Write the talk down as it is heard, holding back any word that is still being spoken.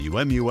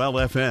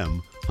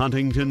WMUL-FM,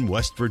 Huntington,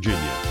 West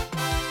Virginia.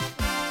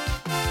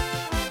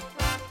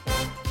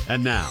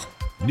 And now,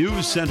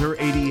 Newscenter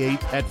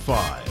 88 at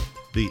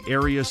 5, the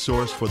area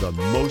source for the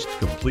most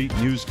complete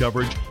news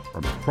coverage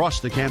from across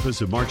the campus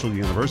of Marshall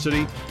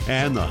University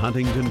and the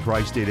Huntington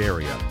Tri-State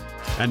area.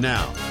 And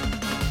now,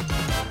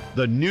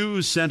 the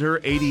Newscenter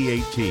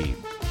 88 team.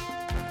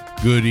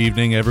 Good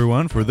evening,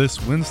 everyone, for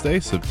this Wednesday,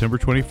 September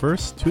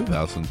 21st,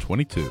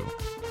 2022.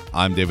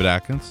 I'm David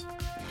Atkins.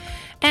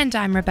 And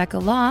I'm Rebecca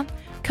Law.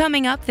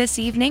 Coming up this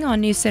evening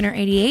on Newscenter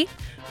 88,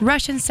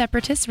 Russian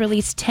separatists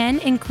released 10,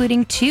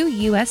 including 2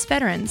 U.S.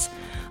 veterans.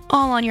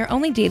 All on your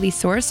only daily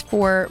source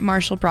for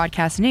Marshall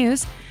Broadcast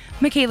News.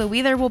 Michaela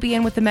Wheeler will be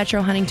in with the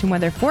Metro Huntington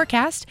weather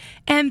forecast,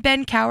 and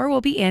Ben Cower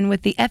will be in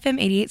with the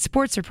FM 88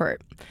 sports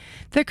report.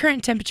 The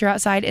current temperature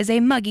outside is a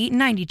muggy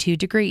 92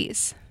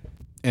 degrees.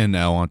 And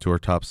now on to our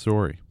top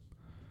story.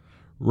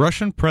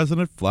 Russian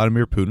President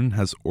Vladimir Putin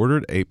has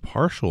ordered a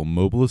partial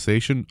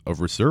mobilization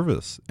of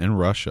reservists in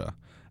Russia,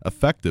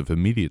 effective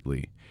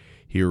immediately.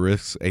 He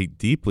risks a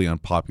deeply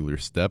unpopular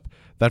step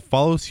that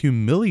follows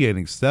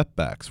humiliating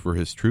setbacks for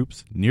his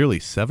troops nearly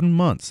 7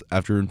 months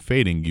after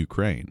invading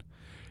Ukraine.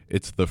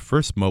 It's the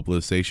first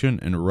mobilization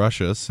in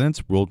Russia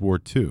since World War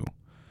II.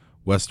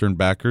 Western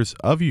backers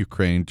of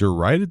Ukraine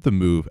derided the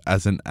move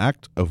as an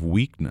act of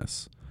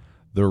weakness.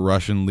 The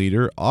Russian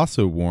leader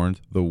also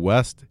warned the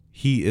West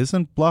he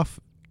isn't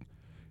bluffing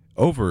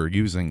over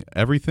using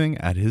everything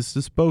at his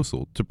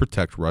disposal to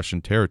protect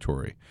Russian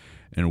territory,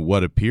 in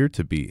what appeared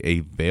to be a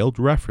veiled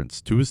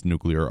reference to his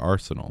nuclear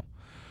arsenal.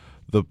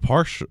 The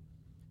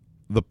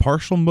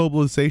partial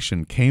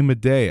mobilization came a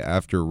day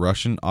after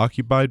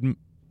Russian-occupied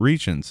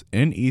regions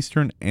in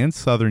eastern and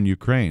southern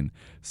Ukraine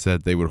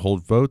said they would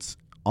hold votes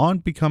on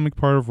becoming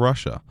part of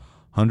Russia.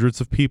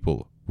 Hundreds of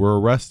people were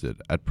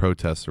arrested at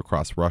protests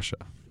across Russia.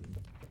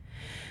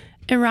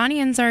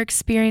 Iranians are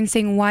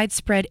experiencing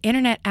widespread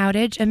internet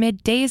outage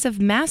amid days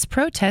of mass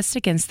protests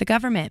against the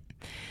government.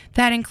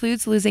 That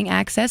includes losing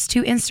access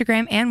to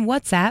Instagram and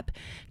WhatsApp,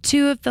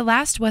 2 of the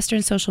last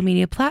Western social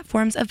media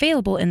platforms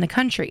available in the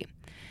country.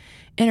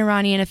 An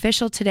Iranian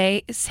official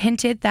today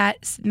hinted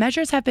that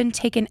measures have been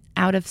taken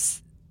out of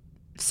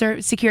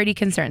security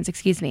concerns.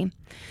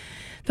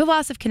 The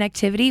loss of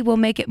connectivity will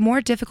make it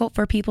more difficult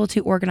for people to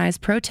organize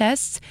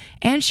protests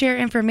and share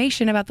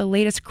information about the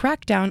latest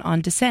crackdown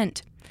on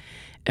dissent.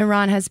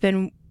 Iran has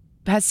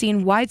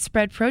seen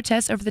widespread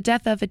protests over the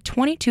death of a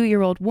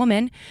 22-year-old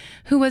woman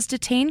who was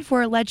detained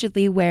for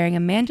allegedly wearing a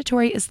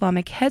mandatory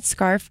Islamic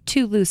headscarf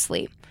too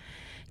loosely.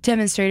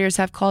 Demonstrators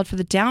have called for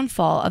the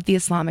downfall of the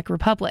Islamic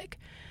Republic.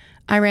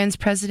 Iran's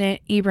President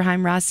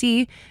Ebrahim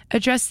Raisi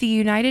addressed the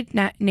United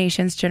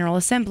Nations General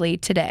Assembly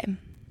today.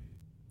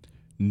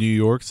 New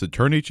York's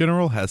Attorney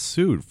General has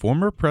sued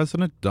former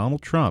President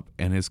Donald Trump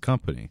and his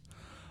company,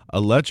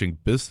 alleging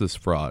business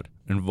fraud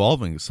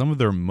involving some of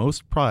their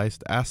most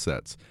prized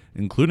assets,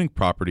 including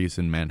properties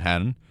in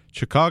Manhattan,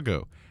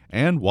 Chicago,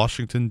 and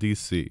Washington,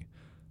 D.C.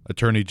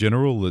 Attorney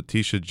General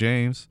Letitia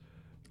James'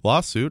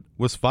 lawsuit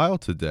was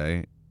filed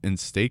today in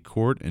state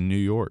court in New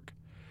York.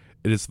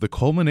 It is the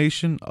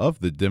culmination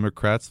of the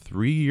Democrats'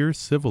 3-year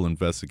civil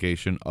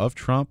investigation of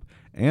Trump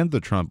and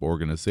the Trump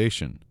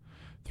Organization.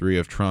 3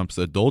 of Trump's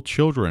adult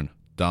children,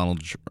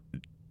 Donald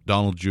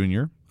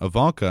Jr.,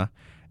 Ivanka,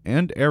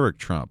 and Eric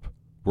Trump,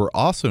 were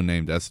also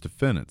named as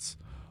defendants,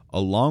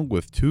 along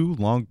with 2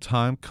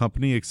 longtime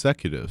company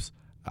executives,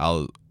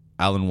 Alan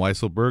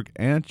Weisselberg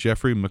and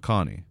Jeffrey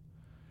McConney.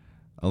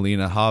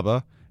 Alina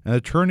Habba, an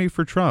attorney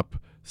for Trump,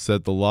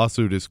 said the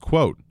lawsuit is,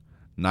 quote,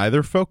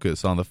 neither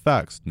focus on the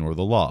facts nor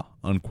the law,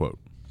 unquote.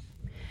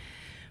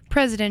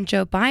 President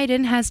Joe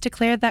Biden has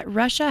declared that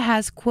Russia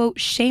has, quote,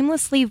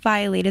 shamelessly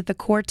violated the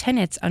core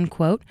tenets,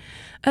 unquote,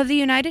 of the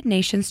United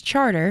Nations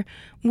Charter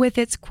with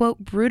its, quote,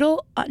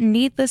 brutal,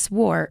 needless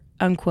war,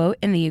 unquote,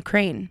 in the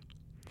Ukraine.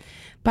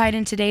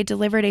 Biden today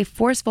delivered a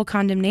forceful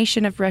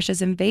condemnation of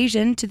Russia's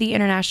invasion to the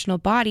international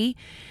body,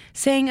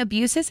 saying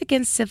abuses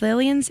against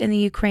civilians in the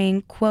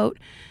Ukraine, quote,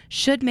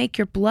 should make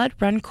your blood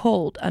run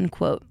cold,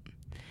 unquote.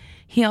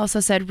 He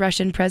also said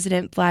Russian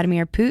President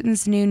Vladimir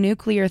Putin's new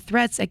nuclear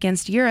threats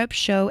against Europe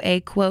show a,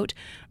 quote,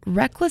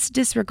 reckless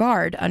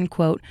disregard,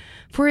 unquote,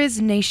 for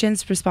his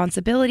nation's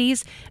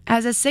responsibilities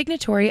as a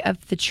signatory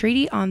of the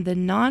Treaty on the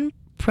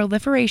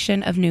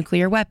Non-Proliferation of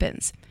Nuclear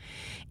Weapons.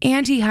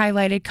 And he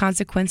highlighted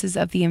consequences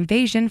of the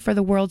invasion for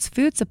the world's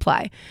food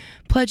supply,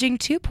 pledging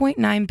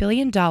 $2.9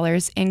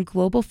 billion in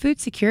global food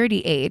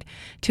security aid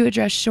to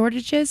address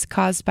shortages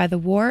caused by the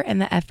war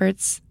and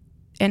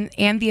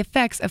the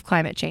effects of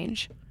climate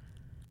change.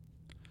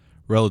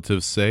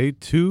 Relatives say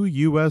 2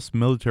 U.S.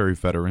 military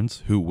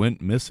veterans who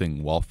went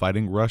missing while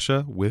fighting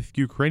Russia with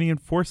Ukrainian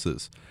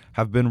forces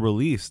have been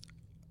released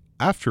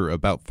after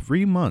about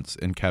 3 months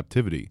in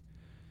captivity.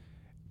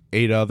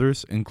 8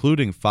 others,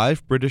 including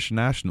 5 British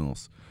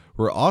nationals,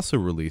 were also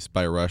released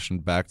by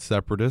Russian-backed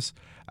separatists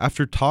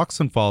after talks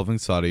involving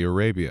Saudi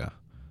Arabia.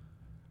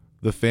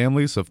 The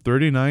families of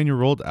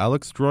 39-year-old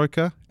Alex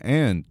Droika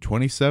and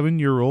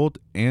 27-year-old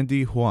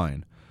Andy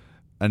Huine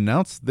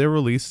announced their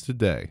release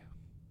today.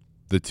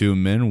 The two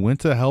men went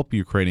to help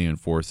Ukrainian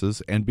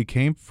forces and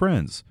became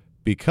friends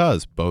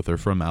because both are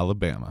from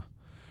Alabama.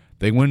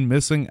 They went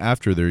missing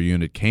after their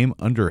unit came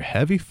under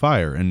heavy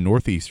fire in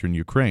northeastern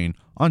Ukraine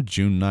on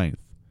June 9th.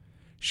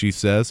 She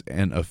says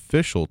an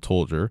official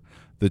told her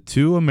the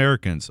two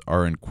Americans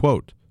are in,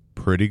 quote,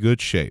 pretty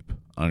good shape,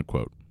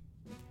 unquote.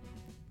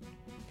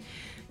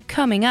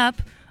 Coming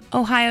up,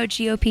 Ohio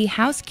GOP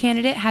House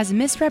candidate has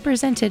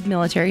misrepresented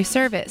military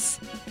service.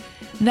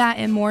 That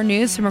and more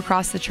news from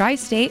across the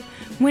tri-state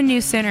when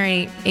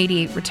Newscenter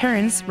 88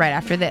 returns right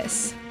after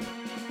this.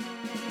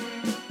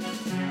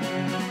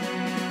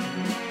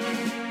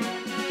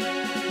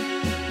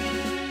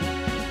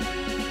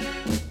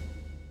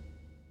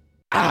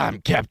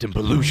 I'm Captain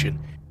Pollution.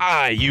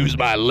 I use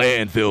my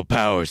landfill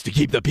powers to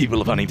keep the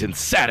people of Huntington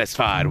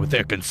satisfied with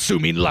their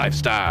consuming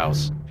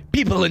lifestyles.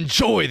 People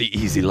enjoy the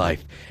easy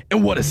life,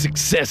 and what a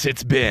success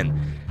it's been.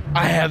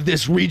 I have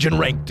this region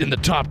ranked in the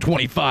top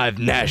 25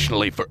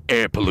 nationally for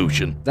air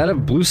pollution. That a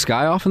blue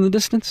sky off in the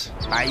distance?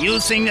 By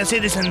using the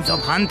citizens of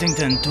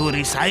Huntington to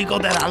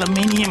recycle their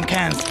aluminium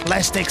cans,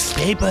 plastics,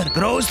 paper,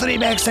 grocery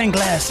bags, and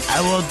glass,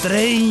 I will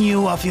drain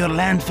you of your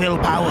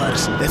landfill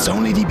powers. That's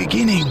only the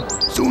beginning.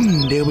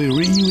 Soon they'll be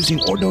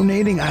reusing or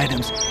donating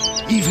items,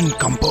 even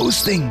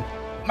composting.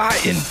 My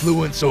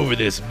influence over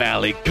this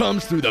valley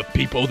comes through the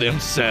people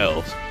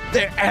themselves.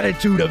 Their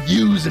attitude of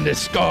use and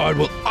discard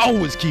will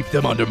always keep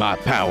them under my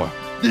power.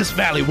 This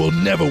valley will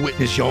never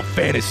witness your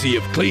fantasy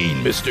of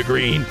clean, Mr.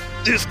 Green.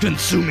 This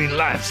consuming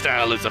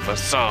lifestyle is a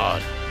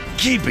facade,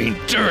 keeping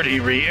dirty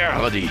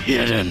reality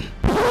hidden.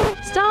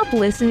 Stop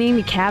listening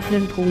to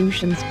Captain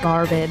Pollution's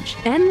garbage.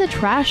 End the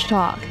trash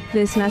talk.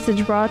 This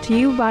message brought to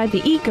you by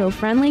the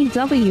eco-friendly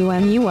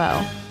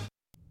WMUL.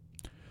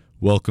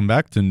 Welcome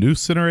back to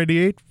Newscenter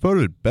 88,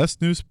 voted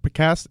Best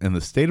Newscast in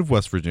the state of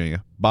West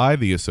Virginia by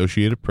the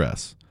Associated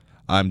Press.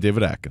 I'm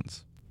David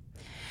Atkins.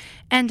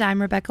 And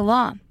I'm Rebecca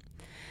Law.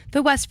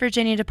 The West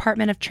Virginia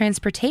Department of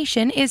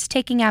Transportation is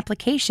taking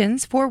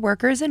applications for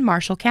workers in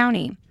Marshall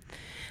County.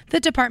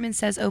 The department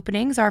says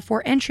openings are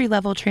for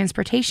entry-level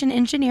transportation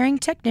engineering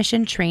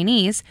technician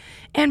trainees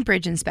and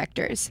bridge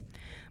inspectors.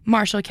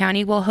 Marshall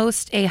County will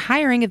host a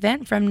hiring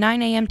event from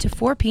 9 a.m. to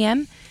 4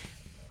 p.m.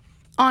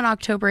 on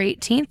October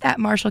 18th at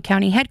Marshall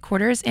County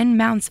headquarters in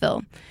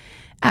Moundsville.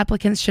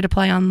 Applicants should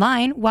apply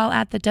online while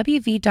at the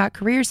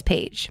wv.careers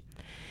page.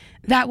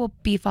 That will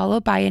be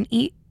followed by an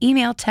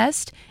email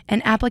test,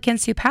 and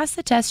applicants who pass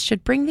the test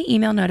should bring the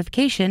email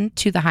notification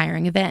to the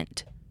hiring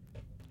event.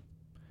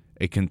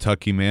 A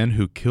Kentucky man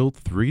who killed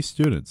 3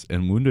 students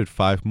and wounded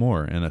 5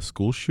 more in a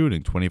school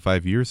shooting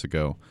 25 years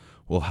ago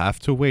will have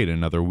to wait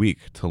another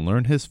week to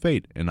learn his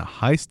fate in a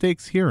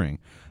high-stakes hearing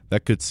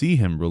that could see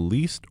him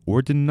released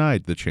or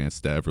denied the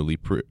chance to ever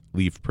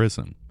leave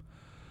prison.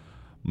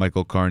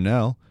 Michael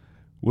Carnell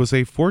was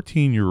a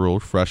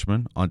 14-year-old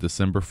freshman on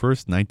December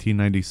 1st,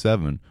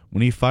 1997,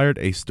 when he fired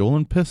a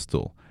stolen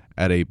pistol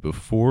at a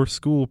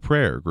before-school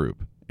prayer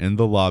group in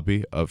the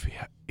lobby of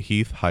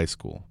Heath High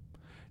School,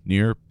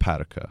 near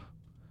Paducah.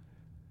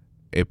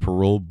 A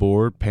parole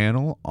board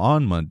panel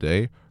on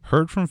Monday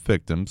heard from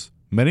victims,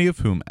 many of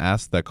whom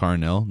asked that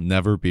Carnell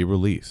never be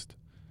released.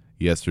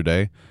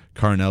 Yesterday,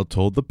 Carnell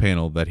told the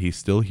panel that he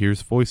still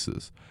hears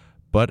voices,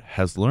 but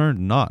has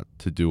learned not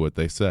to do what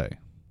they say.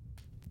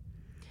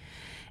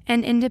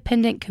 An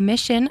independent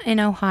commission in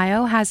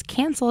Ohio has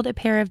canceled a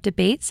pair of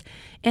debates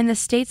in the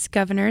state's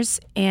governor's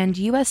and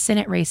U.S.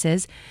 Senate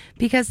races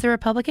because the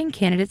Republican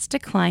candidates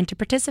declined to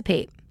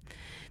participate.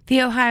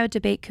 The Ohio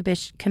Debate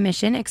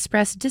Commission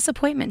expressed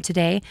disappointment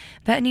today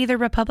that neither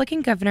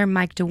Republican Governor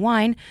Mike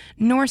DeWine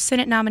nor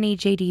Senate nominee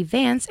J.D.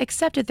 Vance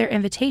accepted their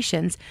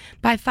invitations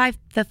by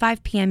the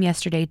 5 p.m.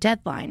 yesterday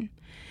deadline.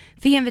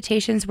 The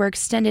invitations were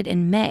extended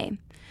in May.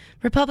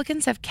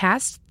 Republicans have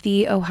cast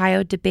the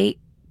Ohio Debate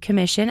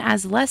Commission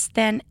as less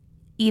than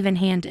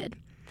even-handed.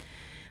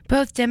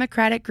 Both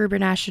Democratic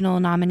gubernatorial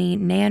nominee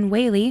Nan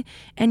Whaley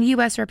and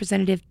U.S.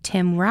 Representative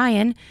Tim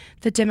Ryan,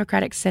 the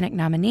Democratic Senate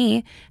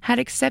nominee, had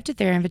accepted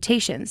their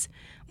invitations.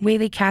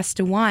 Whaley cast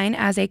DeWine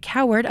as a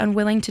coward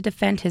unwilling to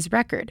defend his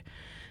record.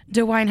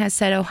 DeWine has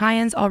said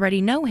Ohioans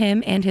already know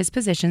him and his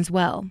positions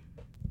well.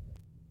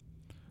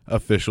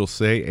 Officials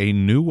say a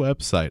new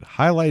website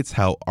highlights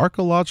how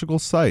archaeological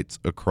sites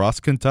across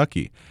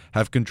Kentucky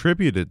have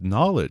contributed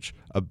knowledge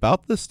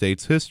about the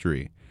state's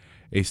history.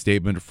 A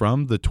statement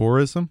from the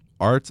Tourism,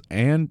 Arts,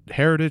 and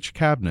Heritage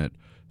Cabinet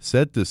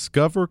said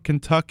Discover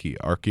Kentucky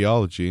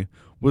Archaeology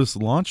was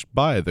launched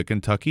by the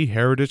Kentucky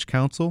Heritage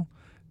Council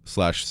 /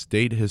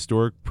 State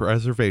Historic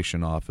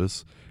Preservation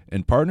Office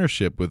in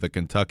partnership with the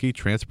Kentucky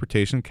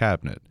Transportation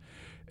Cabinet.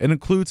 It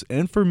includes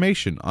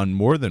information on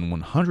more than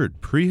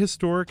 100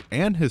 prehistoric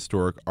and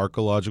historic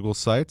archaeological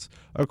sites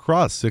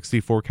across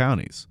 64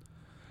 counties.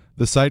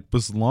 The site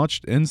was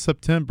launched in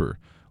September,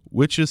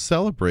 which is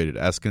celebrated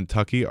as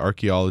Kentucky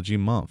Archaeology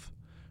Month.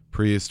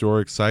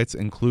 Prehistoric sites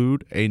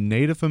include a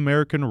Native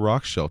American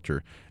rock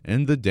shelter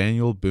in the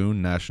Daniel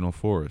Boone National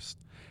Forest,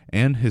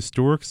 and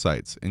historic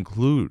sites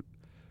include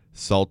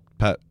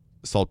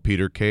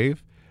Saltpeter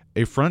Cave,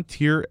 a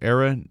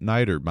frontier-era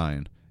niter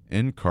mine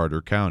in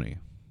Carter County.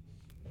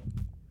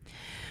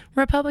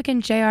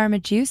 Republican J.R.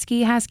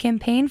 Majewski has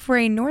campaigned for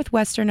a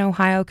northwestern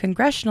Ohio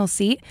congressional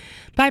seat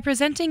by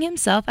presenting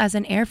himself as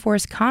an Air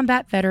Force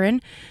combat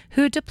veteran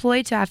who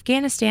deployed to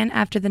Afghanistan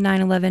after the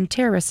 9/11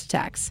 terrorist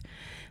attacks.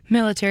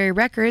 Military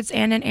records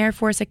and an Air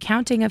Force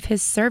accounting of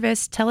his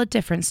service tell a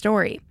different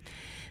story.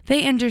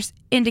 They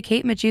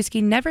indicate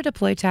Majewski never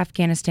deployed to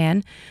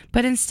Afghanistan,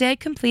 but instead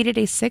completed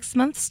a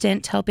 6-month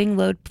stint helping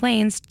load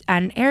planes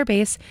at an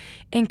airbase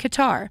in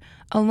Qatar,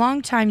 a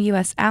longtime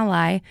U.S.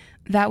 ally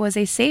that was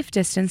a safe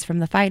distance from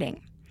the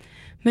fighting.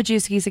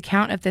 Majewski's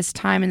account of this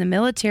time in the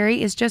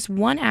military is just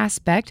one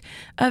aspect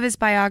of his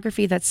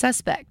biography that's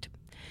suspect.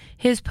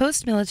 His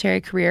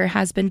post-military career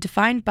has been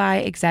defined by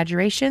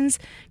exaggerations,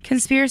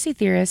 conspiracy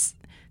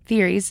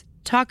theories,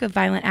 talk of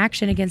violent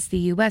action against the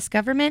U.S.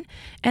 government,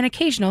 and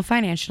occasional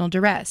financial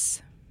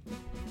duress.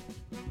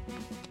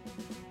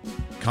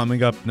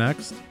 Coming up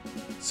next,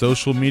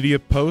 social media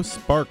posts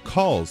spark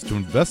calls to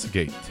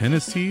investigate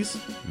Tennessee's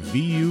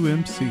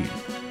VUMC.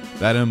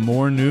 That and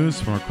more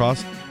news from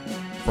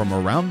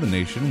around the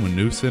nation when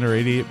Newscenter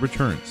 88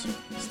 returns.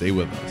 Stay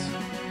with us.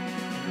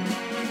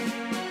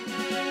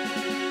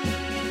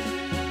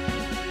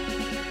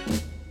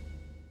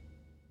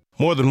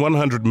 More than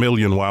 100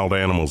 million wild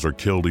animals are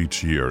killed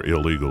each year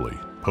illegally.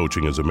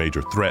 Poaching is a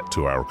major threat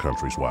to our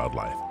country's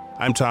wildlife.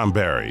 I'm Tom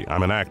Barry.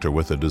 I'm an actor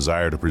with a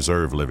desire to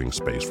preserve living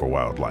space for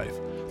wildlife.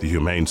 The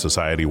Humane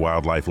Society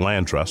Wildlife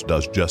Land Trust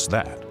does just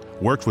that.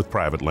 Works with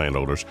private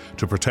landowners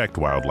to protect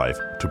wildlife,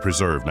 to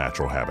preserve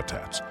natural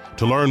habitats.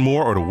 To learn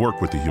more or to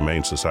work with the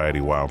Humane Society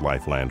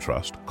Wildlife Land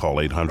Trust, call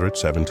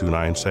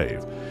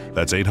 800-729-SAVE.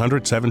 That's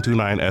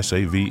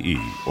 800-729-SAVE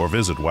or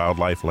visit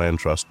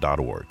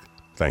wildlifelandtrust.org.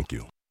 Thank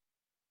you.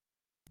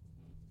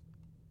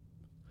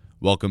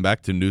 Welcome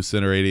back to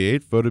Newscenter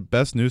 88, voted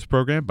best news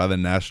program by the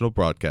National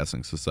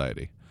Broadcasting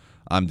Society.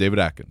 I'm David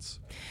Atkins.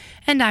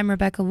 And I'm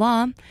Rebecca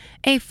Law.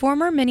 A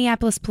former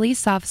Minneapolis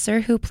police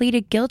officer who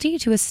pleaded guilty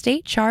to a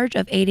state charge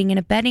of aiding and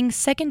abetting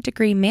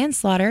second-degree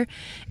manslaughter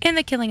in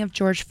the killing of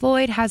George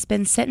Floyd has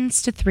been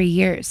sentenced to 3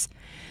 years.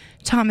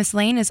 Thomas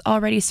Lane is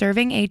already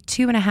serving a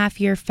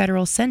 2.5-year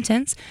federal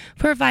sentence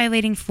for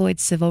violating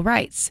Floyd's civil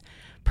rights.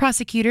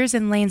 Prosecutors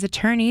and Lane's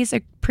attorneys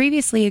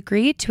previously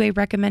agreed to a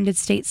recommended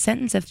state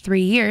sentence of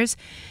 3 years,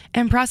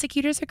 and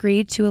prosecutors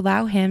agreed to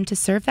allow him to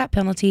serve that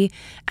penalty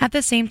at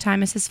the same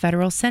time as his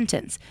federal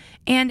sentence,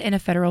 and in a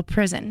federal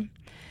prison.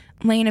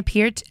 Lane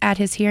appeared at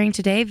his hearing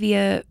today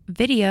via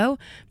video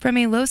from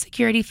a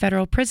low-security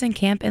federal prison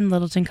camp in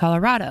Littleton,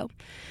 Colorado.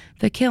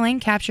 The killing,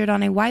 captured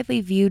on a widely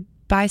viewed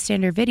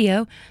bystander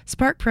video,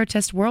 sparked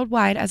protests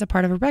worldwide as a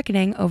part of a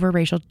reckoning over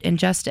racial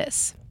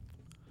injustice.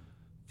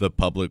 The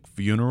public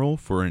funeral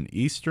for an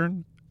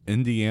Eastern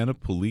Indiana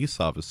police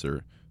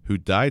officer who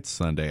died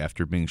Sunday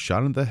after being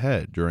shot in the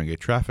head during a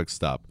traffic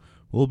stop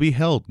will be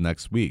held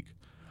next week.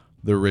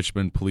 The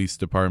Richmond Police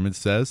Department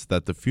says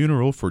that the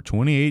funeral for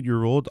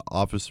 28-year-old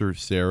Officer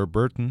Sarah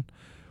Burton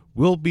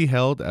will be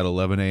held at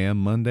 11 a.m.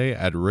 Monday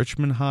at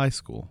Richmond High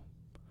School.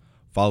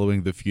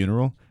 Following the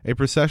funeral, a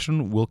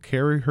procession will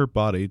carry her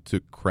body to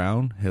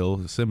Crown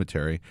Hill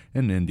Cemetery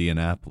in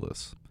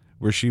Indianapolis,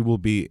 where she will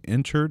be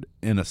interred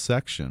in a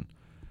section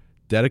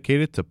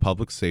dedicated to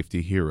public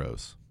safety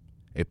heroes.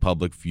 A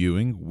public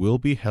viewing will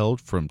be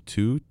held from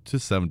 2 to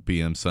 7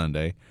 p.m.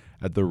 Sunday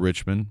at the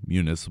Richmond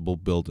Municipal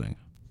Building.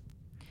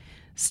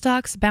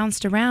 Stocks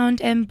bounced around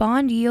and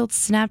bond yields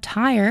snapped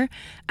higher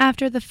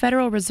after the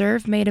Federal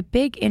Reserve made a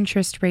big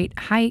interest rate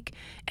hike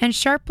and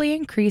sharply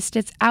increased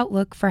its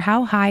outlook for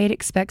how high it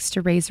expects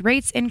to raise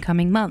rates in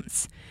coming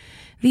months.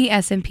 The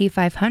S&P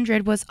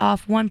 500 was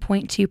off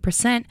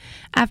 1.2%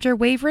 after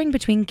wavering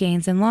between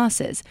gains and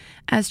losses,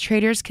 as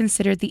traders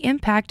considered the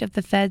impact of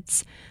the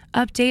Fed's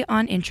update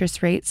on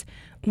interest rates,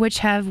 which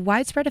have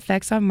widespread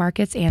effects on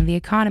markets and the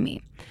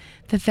economy.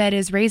 The Fed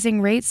is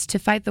raising rates to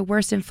fight the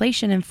worst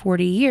inflation in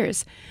 40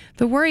 years.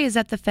 The worry is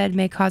that the Fed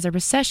may cause a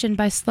recession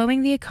by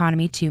slowing the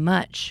economy too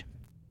much.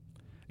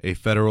 A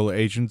federal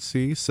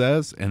agency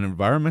says an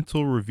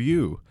environmental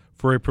review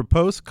for a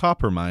proposed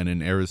copper mine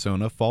in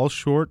Arizona falls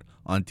short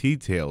on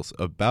details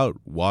about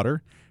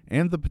water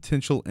and the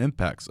potential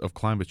impacts of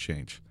climate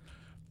change.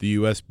 The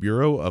U.S.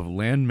 Bureau of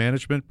Land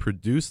Management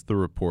produced the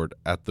report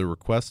at the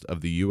request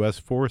of the U.S.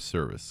 Forest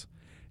Service.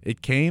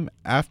 It came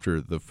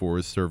after the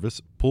Forest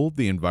Service pulled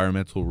the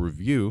environmental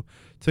review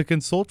to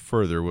consult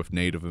further with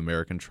Native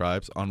American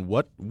tribes on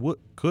what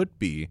could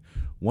be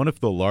one of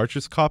the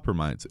largest copper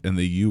mines in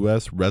the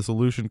U.S.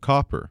 Resolution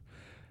Copper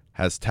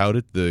has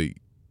touted the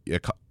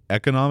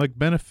economic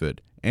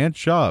benefit and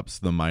jobs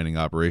the mining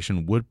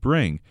operation would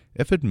bring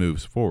if it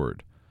moves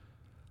forward.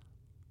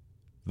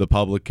 The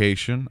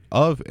publication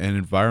of an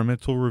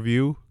environmental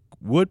review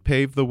would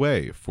pave the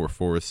way for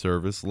Forest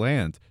Service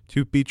land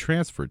to be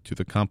transferred to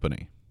the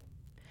company.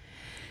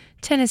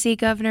 Tennessee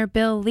Governor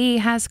Bill Lee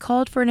has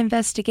called for an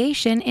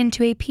investigation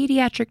into a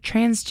pediatric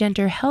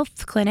transgender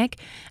health clinic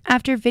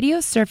after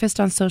videos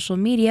surfaced on social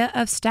media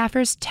of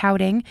staffers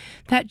touting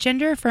that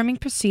gender-affirming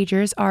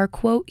procedures are,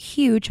 quote,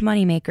 huge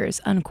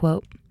moneymakers,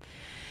 unquote.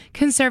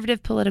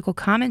 Conservative political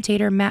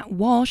commentator Matt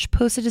Walsh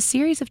posted a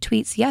series of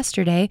tweets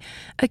yesterday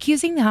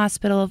accusing the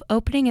hospital of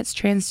opening its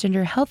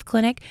transgender health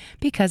clinic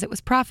because it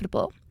was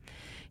profitable.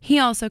 He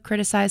also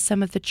criticized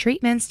some of the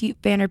treatments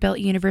Vanderbilt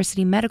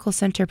University Medical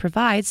Center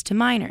provides to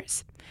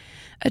minors.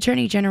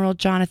 Attorney General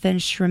Jonathan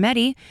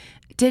Schremetti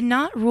did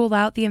not rule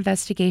out the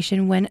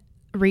investigation when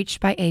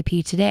reached by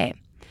AP today.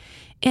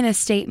 In a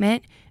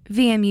statement,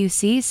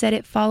 VMUC said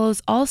it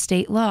follows all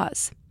state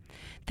laws.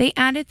 They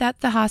added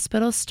that the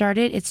hospital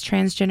started its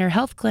transgender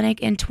health clinic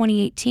in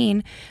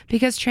 2018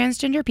 because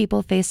transgender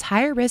people face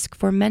higher risk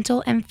for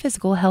mental and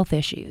physical health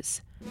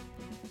issues.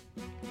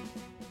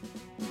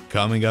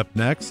 Coming up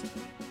next,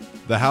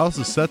 the House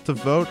is set to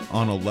vote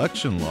on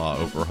election law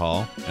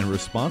overhaul in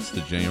response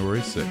to January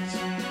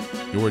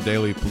 6th. Your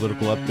daily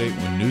political update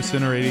when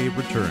Newscenter 88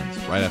 returns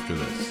right after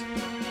this.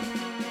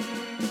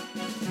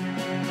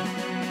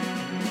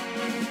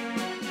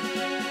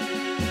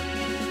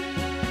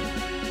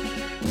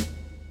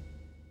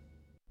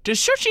 Does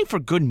searching for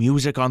good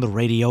music on the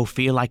radio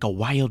feel like a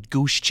wild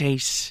goose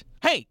chase?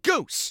 Hey,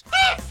 goose!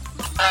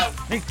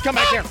 Hey, come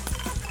back here!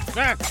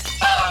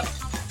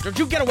 Don't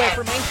you get away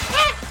from me!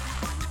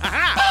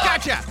 Aha!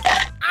 Gotcha!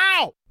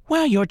 Ow!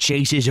 Well, your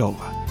chase is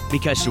over,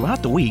 because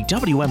throughout the week,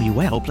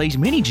 WMUL plays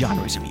many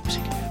genres of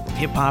music. From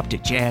hip-hop to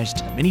jazz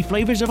to many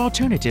flavors of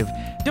alternative,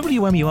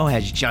 WMUL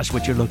has just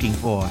what you're looking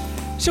for.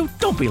 So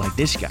don't be like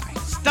this guy.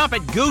 Stop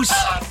it, goose!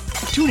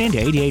 Tune in to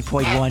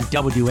 88.1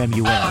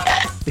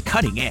 WMUL, the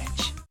cutting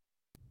edge.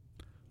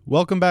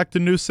 Welcome back to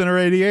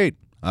Newscenter 88.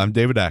 I'm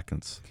David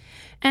Atkins.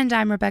 And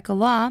I'm Rebecca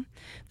Law.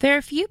 There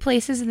are few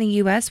places in the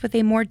U.S. with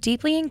a more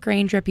deeply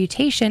ingrained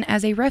reputation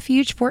as a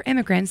refuge for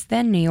immigrants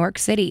than New York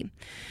City.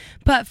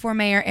 But for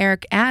Mayor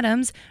Eric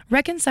Adams,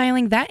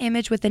 reconciling that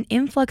image with an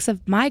influx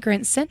of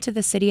migrants sent to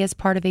the city as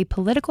part of a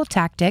political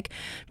tactic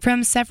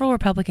from several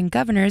Republican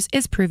governors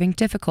is proving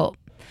difficult.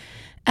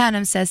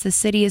 Adams says the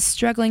city is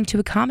struggling to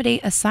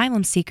accommodate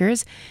asylum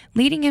seekers,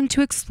 leading him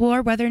to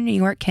explore whether New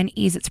York can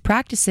ease its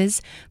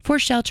practices for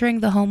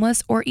sheltering the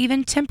homeless or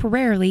even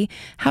temporarily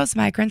house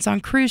migrants on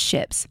cruise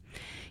ships.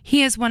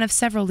 He is one of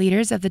several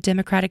leaders of the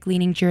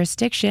Democratic-leaning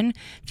jurisdiction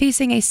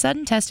facing a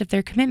sudden test of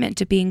their commitment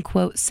to being,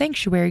 quote,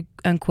 sanctuary,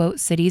 unquote,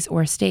 cities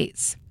or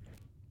states.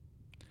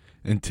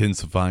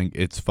 Intensifying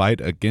its fight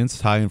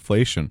against high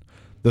inflation,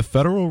 the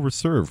Federal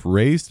Reserve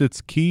raised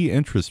its key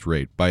interest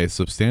rate by a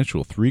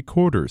substantial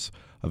 0.75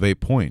 of a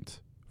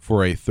point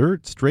for a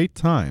third straight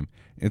time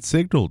and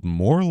signaled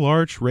more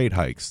large rate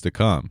hikes to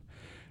come,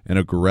 an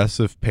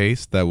aggressive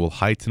pace that will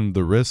heighten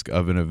the risk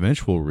of an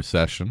eventual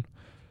recession.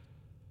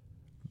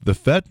 The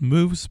Fed's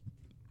move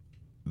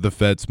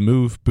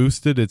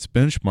boosted its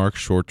benchmark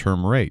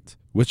short-term rate,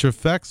 which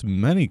affects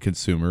many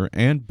consumer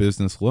and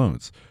business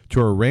loans,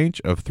 to a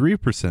range of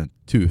 3%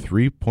 to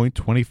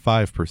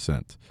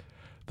 3.25%,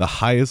 the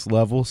highest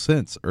level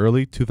since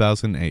early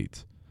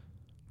 2008.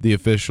 The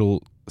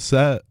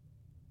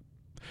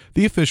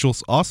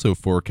officials also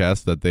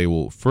forecast that they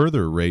will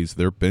further raise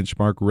their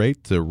benchmark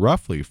rate to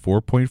roughly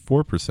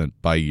 4.4%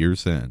 by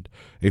year's end,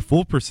 a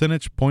full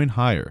percentage point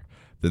higher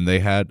than they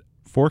had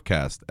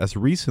forecast as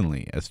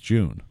recently as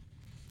June.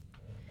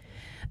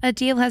 A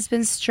deal has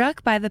been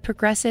struck by the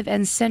progressive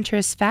and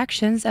centrist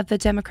factions of the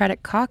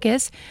Democratic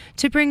caucus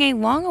to bring a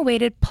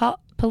long-awaited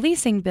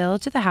policing bill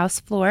to the House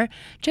floor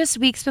just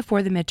weeks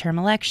before the midterm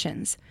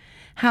elections.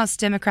 House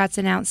Democrats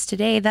announced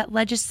today that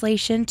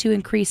legislation to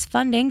increase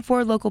funding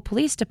for local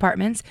police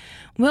departments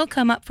will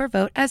come up for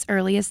vote as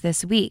early as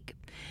this week.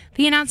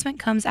 The announcement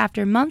comes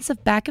after months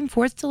of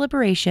back-and-forth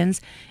deliberations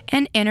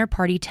and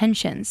inter-party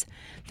tensions.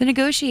 The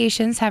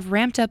negotiations have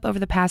ramped up over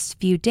the past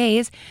few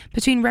days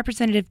between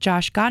Representative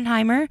Josh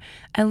Gottheimer,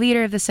 a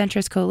leader of the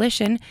centrist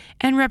coalition,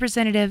 and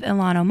Representative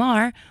Ilhan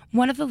Omar,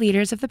 one of the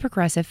leaders of the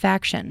progressive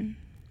faction.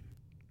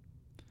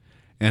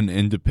 An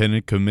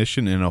independent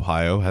commission in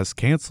Ohio has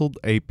canceled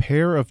a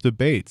pair of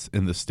debates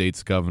in the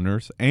state's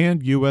governor's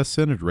and U.S.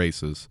 Senate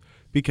races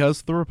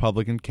because the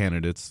Republican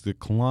candidates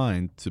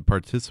declined to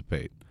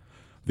participate.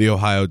 The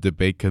Ohio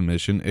Debate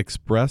Commission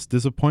expressed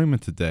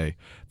disappointment today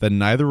that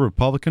neither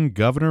Republican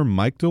Governor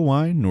Mike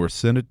DeWine nor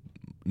Senate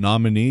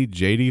nominee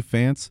J.D.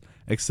 Vance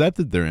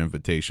accepted their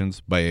invitations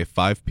by a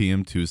 5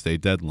 p.m. Tuesday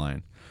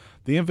deadline.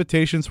 The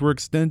invitations were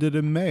extended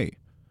in May.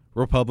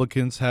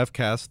 Republicans have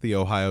cast the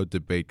Ohio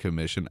Debate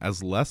Commission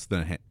as less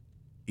than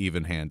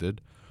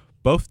even-handed.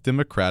 Both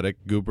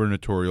Democratic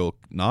gubernatorial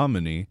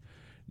nominee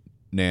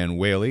Nan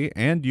Whaley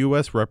and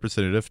U.S.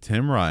 Representative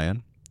Tim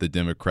Ryan, the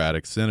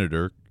Democratic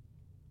Senate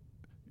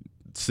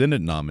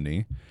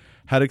nominee,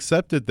 had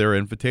accepted their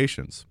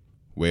invitations.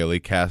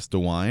 Whaley cast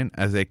DeWine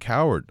as a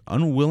coward,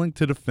 unwilling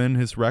to defend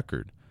his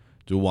record.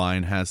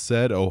 DeWine has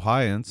said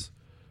Ohioans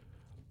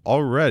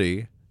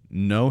already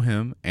know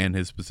him and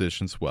his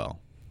positions well.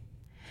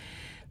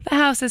 The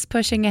House is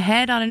pushing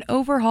ahead on an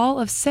overhaul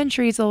of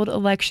centuries-old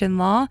election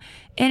law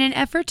in an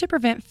effort to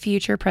prevent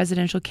future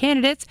presidential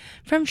candidates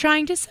from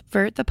trying to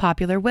subvert the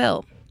popular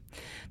will.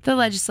 The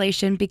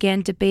legislation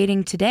began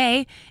debating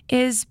today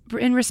is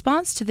in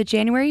response to the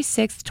January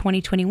 6,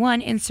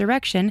 2021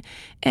 insurrection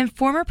and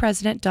former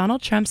President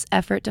Donald Trump's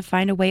effort to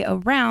find a way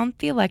around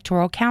the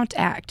Electoral Count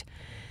Act.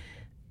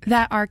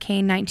 That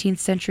arcane 19th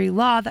century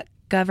law that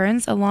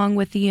governs, along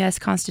with the U.S.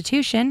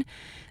 Constitution,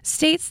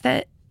 states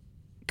that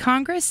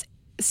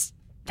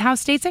how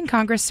states and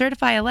Congress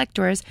certify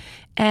electors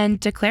and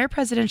declare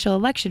presidential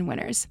election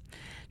winners.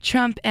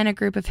 Trump and a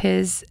group of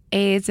his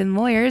aides and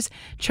lawyers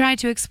tried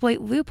to exploit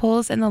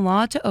loopholes in the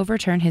law to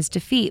overturn his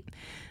defeat.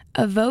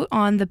 A vote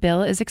on the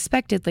bill is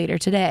expected later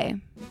today.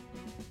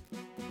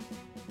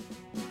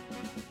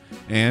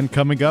 And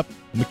coming up,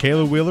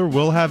 Michaela Wheeler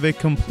will have a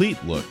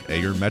complete look at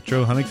your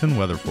Metro Huntington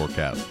weather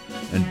forecast.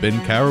 And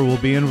Ben Cower will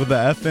be in with the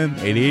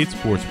FM 88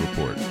 Sports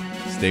Report.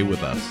 Stay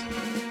with us.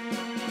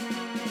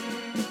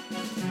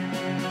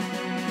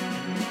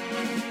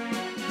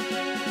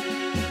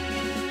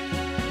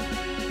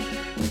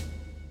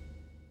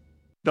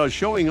 Does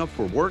showing up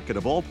for work at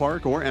a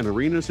ballpark or an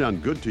arena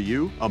sound good to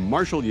you? A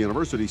Marshall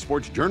University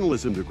sports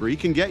journalism degree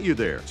can get you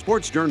there.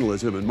 Sports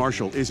journalism at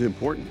Marshall is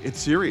important. It's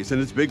serious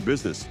and it's big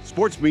business.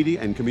 Sports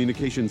media and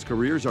communications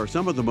careers are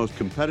some of the most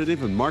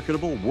competitive and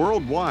marketable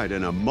worldwide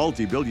in a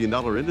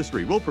multi-billion-dollar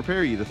industry. We'll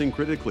prepare you to think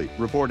critically,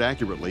 report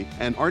accurately,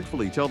 and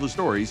artfully tell the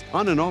stories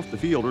on and off the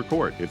field or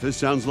court. If this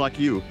sounds like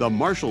you, the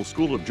Marshall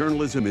School of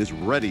Journalism is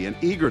ready and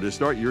eager to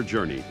start your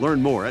journey.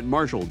 Learn more at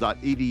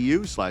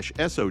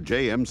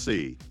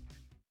marshall.edu/SOJMC.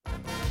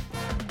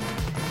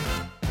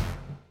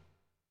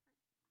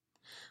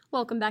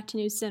 Welcome back to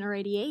Newscenter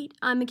 88.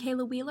 I'm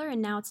Michaela Wheeler, and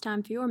now it's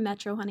time for your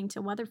Metro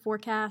Huntington weather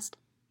forecast.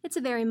 It's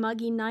a very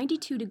muggy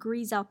 92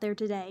 degrees out there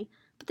today,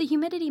 but the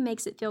humidity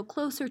makes it feel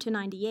closer to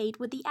 98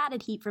 with the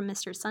added heat from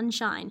Mr.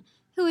 Sunshine,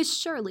 who is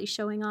surely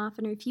showing off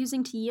and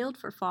refusing to yield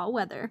for fall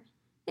weather.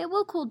 It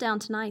will cool down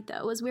tonight,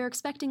 though, as we are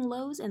expecting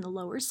lows in the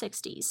lower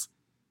 60s.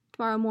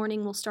 Tomorrow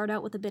morning will start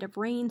out with a bit of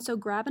rain, so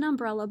grab an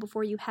umbrella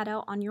before you head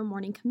out on your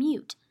morning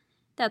commute.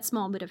 That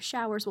small bit of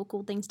showers will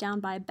cool things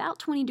down by about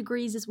 20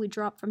 degrees as we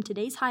drop from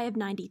today's high of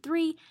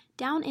 93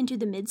 down into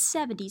the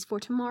mid-70s for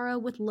tomorrow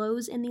with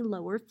lows in the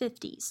lower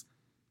 50s.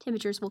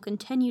 Temperatures will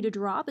continue to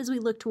drop as we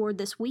look toward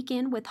this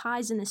weekend with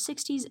highs in the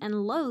 60s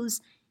and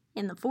lows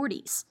in the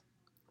 40s.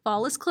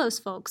 Fall is close,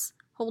 folks.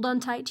 Hold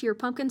on tight to your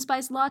pumpkin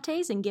spice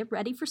lattes and get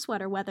ready for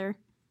sweater weather.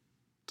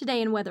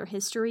 Today in weather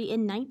history,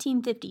 in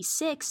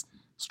 1956,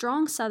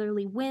 strong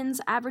southerly winds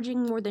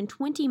averaging more than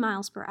 20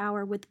 miles per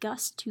hour with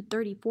gusts to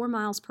 34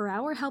 miles per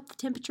hour helped the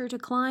temperature to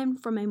climb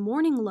from a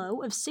morning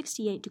low of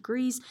 68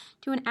 degrees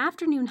to an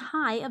afternoon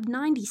high of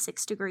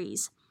 96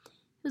 degrees.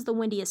 It was the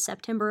windiest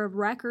September of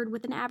record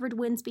with an average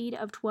wind speed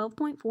of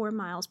 12.4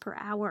 miles per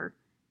hour.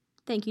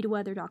 Thank you to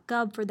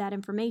weather.gov for that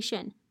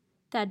information.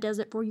 That does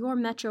it for your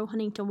Metro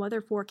Huntington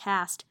weather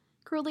forecast.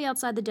 Currently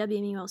outside the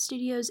WMUL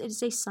studios, it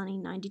is a sunny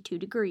 92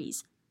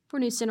 degrees. For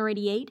Newscenter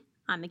 88,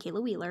 I'm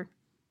Michaela Wheeler.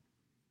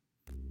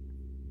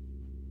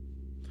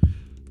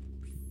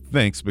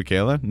 Thanks,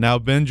 Michaela. Now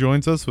Ben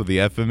joins us with the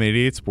FM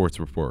 88 Sports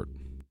Report.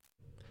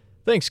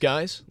 Thanks,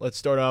 guys. Let's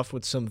start off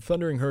with some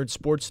Thundering Herd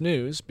sports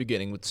news,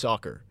 beginning with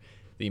soccer.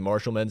 The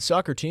Marshall men's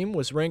soccer team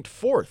was ranked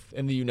 4th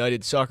in the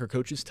United Soccer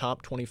Coaches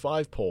Top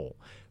 25 poll.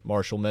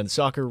 Marshall men's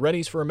soccer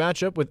readies for a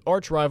matchup with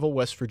arch-rival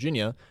West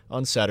Virginia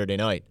on Saturday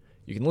night.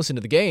 You can listen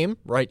to the game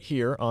right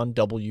here on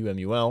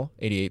WMUL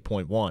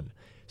 88.1.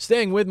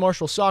 Staying with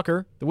Marshall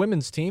soccer, the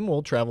women's team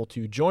will travel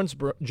to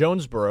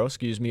Jonesboro,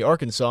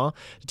 Arkansas,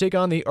 to take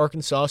on the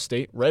Arkansas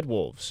State Red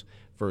Wolves.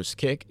 First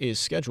kick is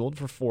scheduled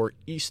for 4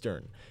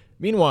 Eastern.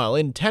 Meanwhile,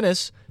 in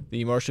tennis,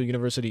 the Marshall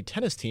University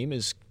tennis team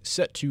is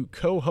set to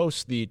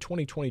co-host the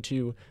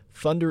 2022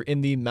 Thunder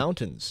in the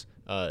Mountains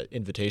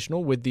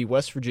Invitational with the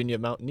West Virginia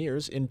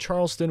Mountaineers in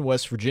Charleston,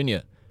 West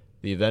Virginia.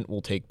 The event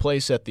will take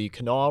place at the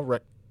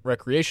Kanawha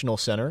Recreational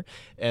Center,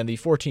 and the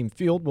 4-team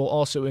field will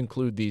also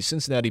include the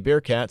Cincinnati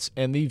Bearcats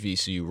and the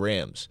VCU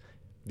Rams.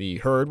 The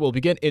Herd will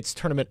begin its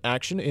tournament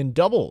action in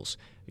doubles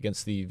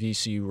against the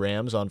VCU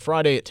Rams on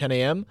Friday at 10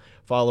 a.m.,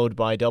 followed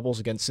by doubles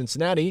against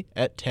Cincinnati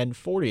at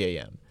 10:40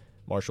 a.m.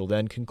 Marshall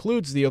then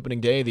concludes the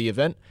opening day of the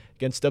event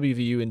against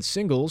WVU in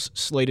singles,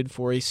 slated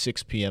for a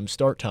 6 p.m.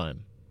 start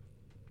time.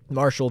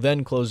 Marshall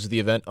then closes the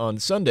event on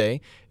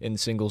Sunday in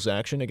singles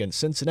action against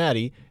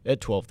Cincinnati at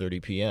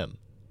 12:30 p.m.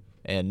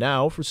 And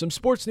now for some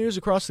sports news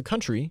across the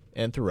country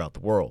and throughout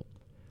the world.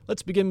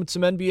 Let's begin with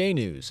some NBA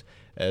news,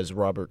 as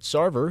Robert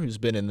Sarver, who's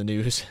been in the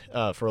news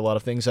for a lot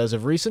of things as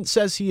of recent,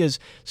 says he has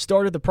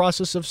started the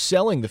process of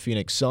selling the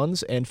Phoenix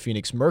Suns and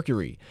Phoenix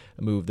Mercury,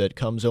 a move that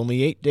comes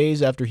only 8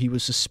 days after he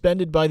was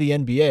suspended by the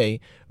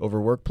NBA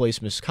over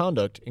workplace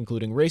misconduct,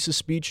 including racist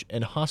speech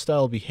and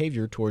hostile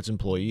behavior towards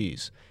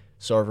employees.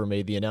 Sarver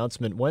made the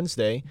announcement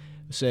Wednesday,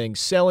 saying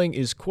selling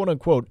is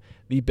quote-unquote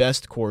the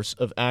best course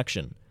of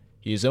action.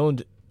 He has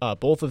owned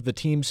both of the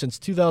teams since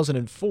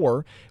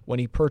 2004, when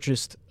he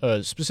purchased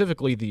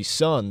specifically the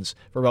Suns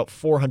for about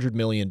 $400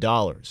 million.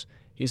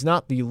 He's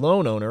not the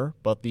lone owner,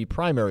 but the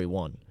primary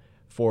one.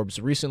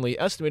 Forbes recently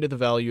estimated the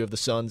value of the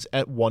Suns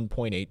at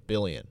 $1.8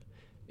 billion.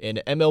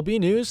 In MLB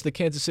news, the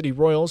Kansas City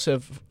Royals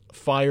have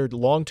fired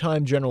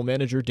longtime general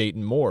manager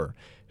Dayton Moore,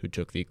 who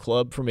took the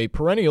club from a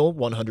perennial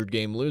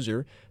 100-game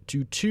loser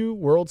to 2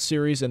 World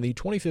Series and the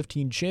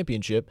 2015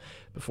 championship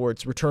before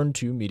its return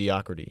to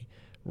mediocrity.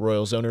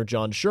 Royals owner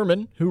John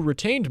Sherman, who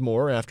retained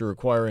Moore after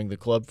acquiring the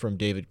club from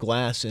David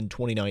Glass in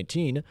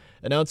 2019,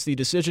 announced the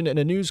decision in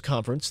a news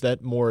conference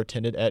that Moore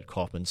attended at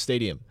Kauffman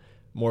Stadium.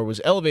 Moore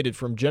was elevated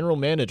from general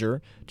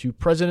manager to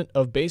president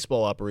of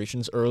baseball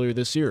operations earlier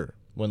this year,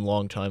 when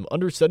longtime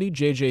understudy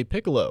J.J.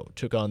 Piccolo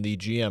took on the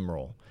GM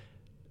role.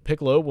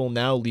 Piccolo will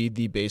now lead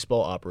the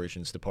baseball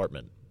operations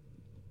department.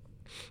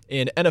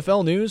 In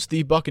NFL news,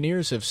 the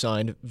Buccaneers have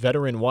signed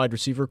veteran wide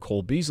receiver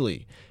Cole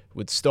Beasley,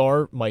 with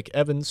star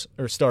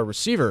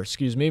receiver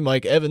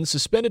Mike Evans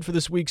suspended for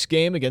this week's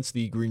game against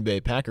the Green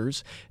Bay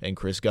Packers, and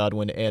Chris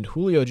Godwin and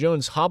Julio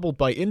Jones hobbled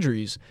by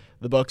injuries.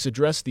 The Bucs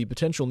addressed the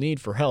potential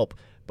need for help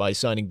by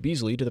signing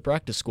Beasley to the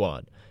practice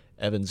squad.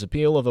 Evans'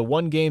 appeal of a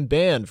one-game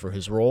ban for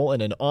his role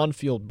in an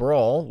on-field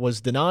brawl was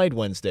denied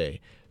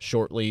Wednesday,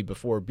 shortly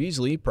before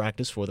Beasley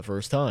practiced for the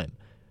first time.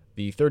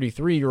 The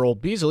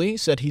 33-year-old Beasley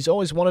said he's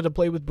always wanted to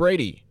play with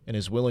Brady and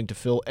is willing to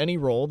fill any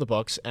role the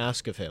Bucs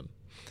ask of him.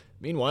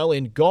 Meanwhile,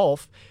 in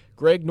golf,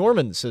 Greg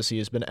Norman says he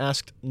has been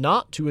asked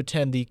not to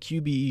attend the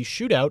QBE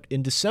Shootout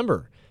in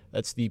December.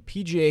 That's the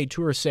PGA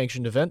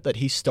Tour-sanctioned event that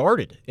he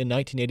started in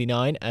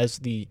 1989 as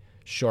the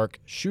Shark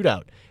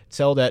Shootout. It's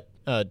held at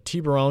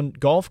Tiburon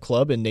Golf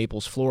Club in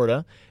Naples,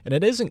 Florida, and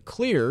it isn't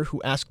clear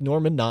who asked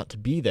Norman not to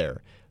be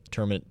there. The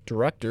tournament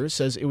director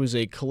says it was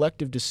a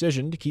collective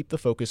decision to keep the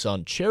focus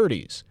on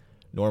charities.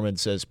 Norman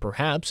says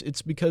perhaps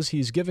it's because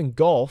he's giving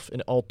golf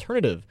an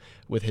alternative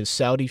with his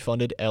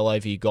Saudi-funded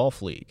LIV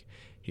Golf League.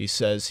 He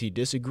says he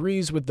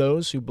disagrees with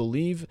those who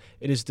believe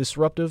it is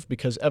disruptive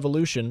because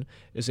evolution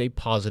is a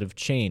positive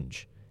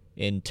change.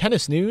 In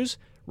tennis news,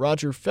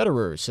 Roger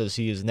Federer says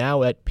he is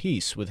now at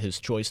peace with his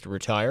choice to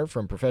retire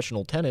from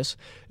professional tennis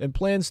and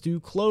plans to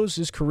close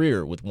his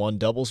career with one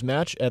doubles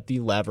match at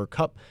the Laver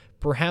Cup,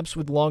 perhaps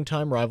with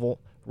longtime rival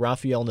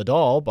Rafael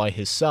Nadal by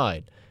his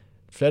side.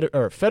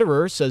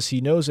 Federer says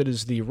he knows it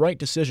is the right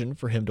decision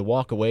for him to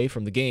walk away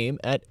from the game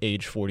at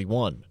age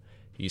 41.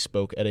 He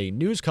spoke at a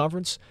news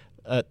conference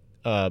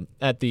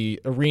at the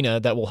arena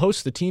that will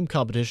host the team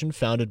competition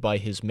founded by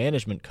his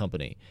management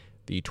company.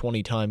 The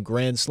 20-time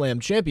Grand Slam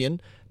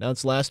champion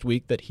announced last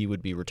week that he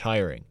would be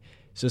retiring.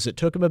 He says it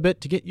took him a bit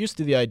to get used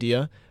to the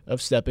idea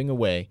of stepping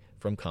away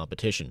from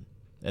competition.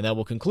 And that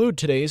will conclude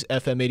today's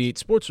FM 88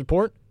 Sports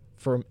Report.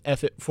 For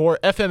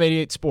FM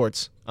 88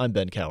 Sports, I'm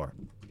Ben Cower.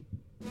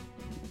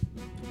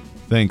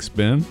 Thanks,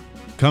 Ben.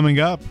 Coming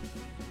up,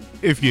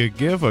 if you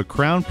give a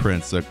crown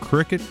prince a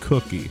cricket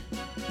cookie.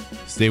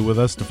 Stay with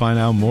us to find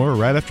out more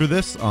right after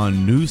this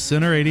on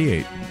Newscenter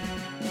 88.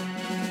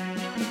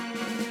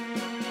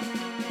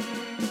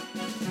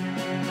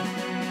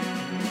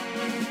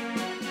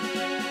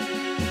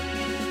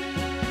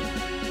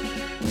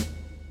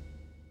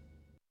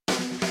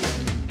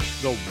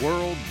 The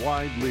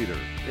worldwide leader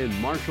in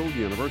Marshall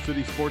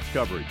University sports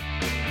coverage.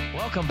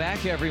 Welcome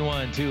back,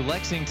 everyone, to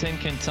Lexington,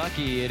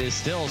 Kentucky. It is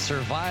still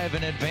Survive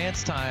and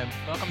Advance time.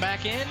 Welcome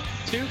back in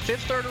to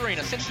Fifth Third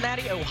Arena,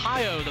 Cincinnati,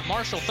 Ohio. The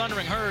Marshall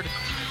Thundering Herd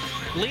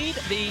lead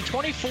the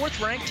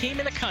 24th ranked team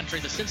in the country,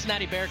 the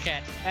Cincinnati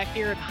Bearcats. Back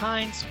here at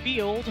Heinz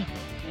Field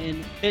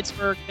in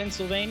Pittsburgh,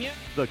 Pennsylvania.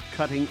 The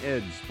Cutting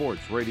Edge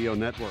Sports Radio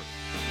Network.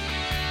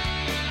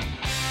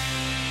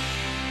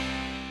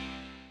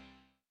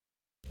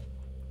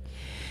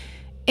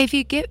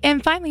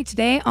 And finally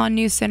today on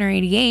News Center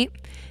 88,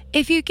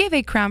 if you give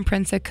a crown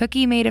prince a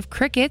cookie made of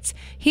crickets,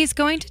 he's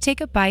going to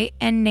take a bite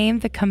and in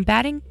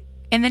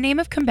the name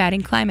of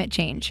combating climate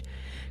change.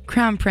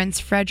 Crown Prince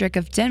Frederik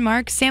of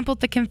Denmark sampled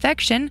the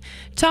confection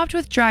topped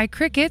with dry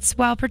crickets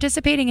while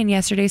participating in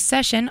yesterday's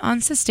session on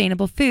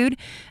sustainable food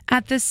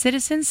at the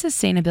Citizens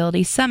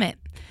Sustainability Summit.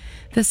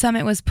 The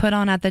summit was put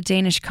on at the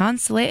Danish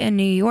consulate in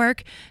New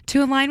York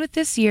to align with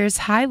this year's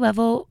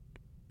high-level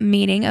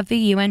meeting of the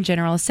UN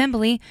General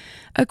Assembly.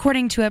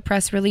 According to a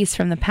press release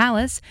from the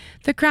palace,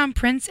 the Crown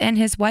Prince and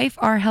his wife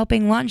are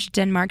helping launch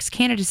Denmark's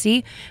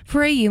candidacy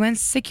for a UN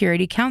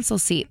Security Council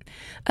seat.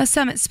 A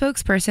summit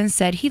spokesperson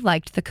said he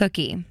liked the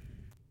cookie.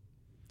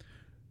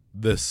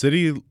 The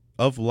City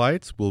of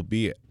Lights will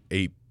be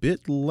a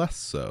bit less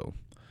so.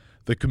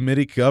 The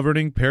committee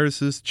governing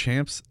Paris's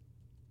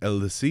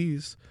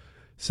Champs-Élysées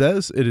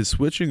says it is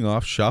switching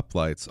off shop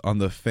lights on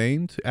the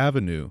famed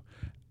avenue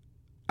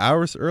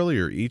hours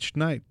earlier each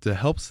night to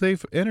help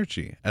save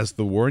energy as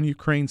the war in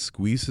Ukraine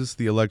squeezes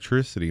the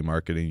electricity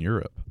market in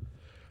Europe.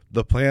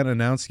 The plan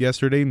announced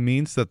yesterday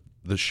means that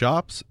the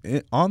shops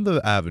on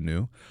the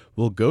avenue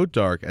will go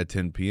dark at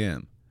 10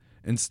 p.m.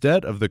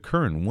 instead of the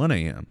current 1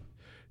 a.m.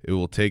 It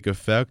will take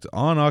effect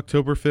on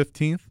October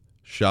 15th.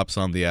 Shops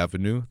on the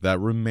avenue that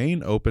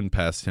remain open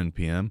past 10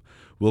 p.m.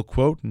 will,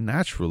 quote,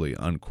 naturally,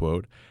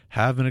 unquote,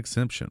 have an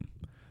exemption.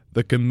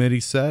 The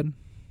committee said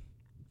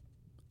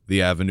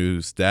the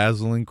avenue's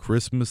dazzling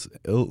Christmas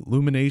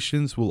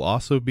illuminations will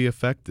also be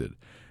affected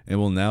and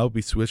will now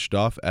be switched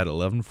off at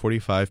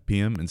 11:45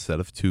 p.m. instead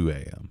of 2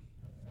 a.m.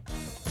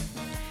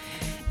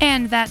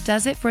 And that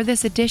does it for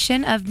this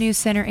edition of News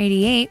Center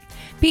 88.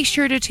 Be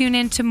sure to tune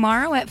in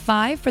tomorrow at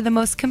 5 for the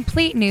most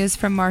complete news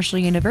from Marshall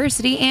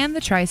University and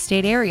the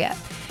tri-state area.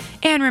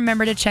 And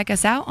remember to check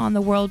us out on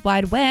the World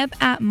Wide Web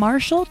at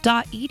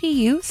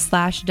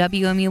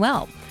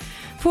marshall.edu/WMUL.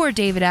 For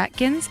David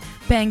Atkins,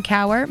 Ben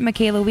Cower,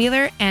 Michaela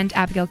Wheeler, and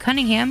Abigail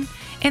Cunningham,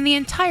 and the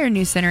entire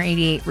News Center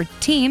 88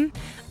 team,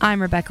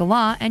 I'm Rebecca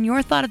Law, and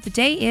your thought of the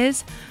day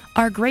is,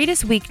 our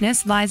greatest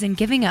weakness lies in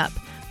giving up.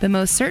 The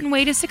most certain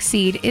way to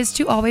succeed is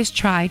to always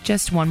try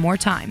just one more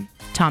time.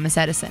 Thomas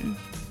Edison.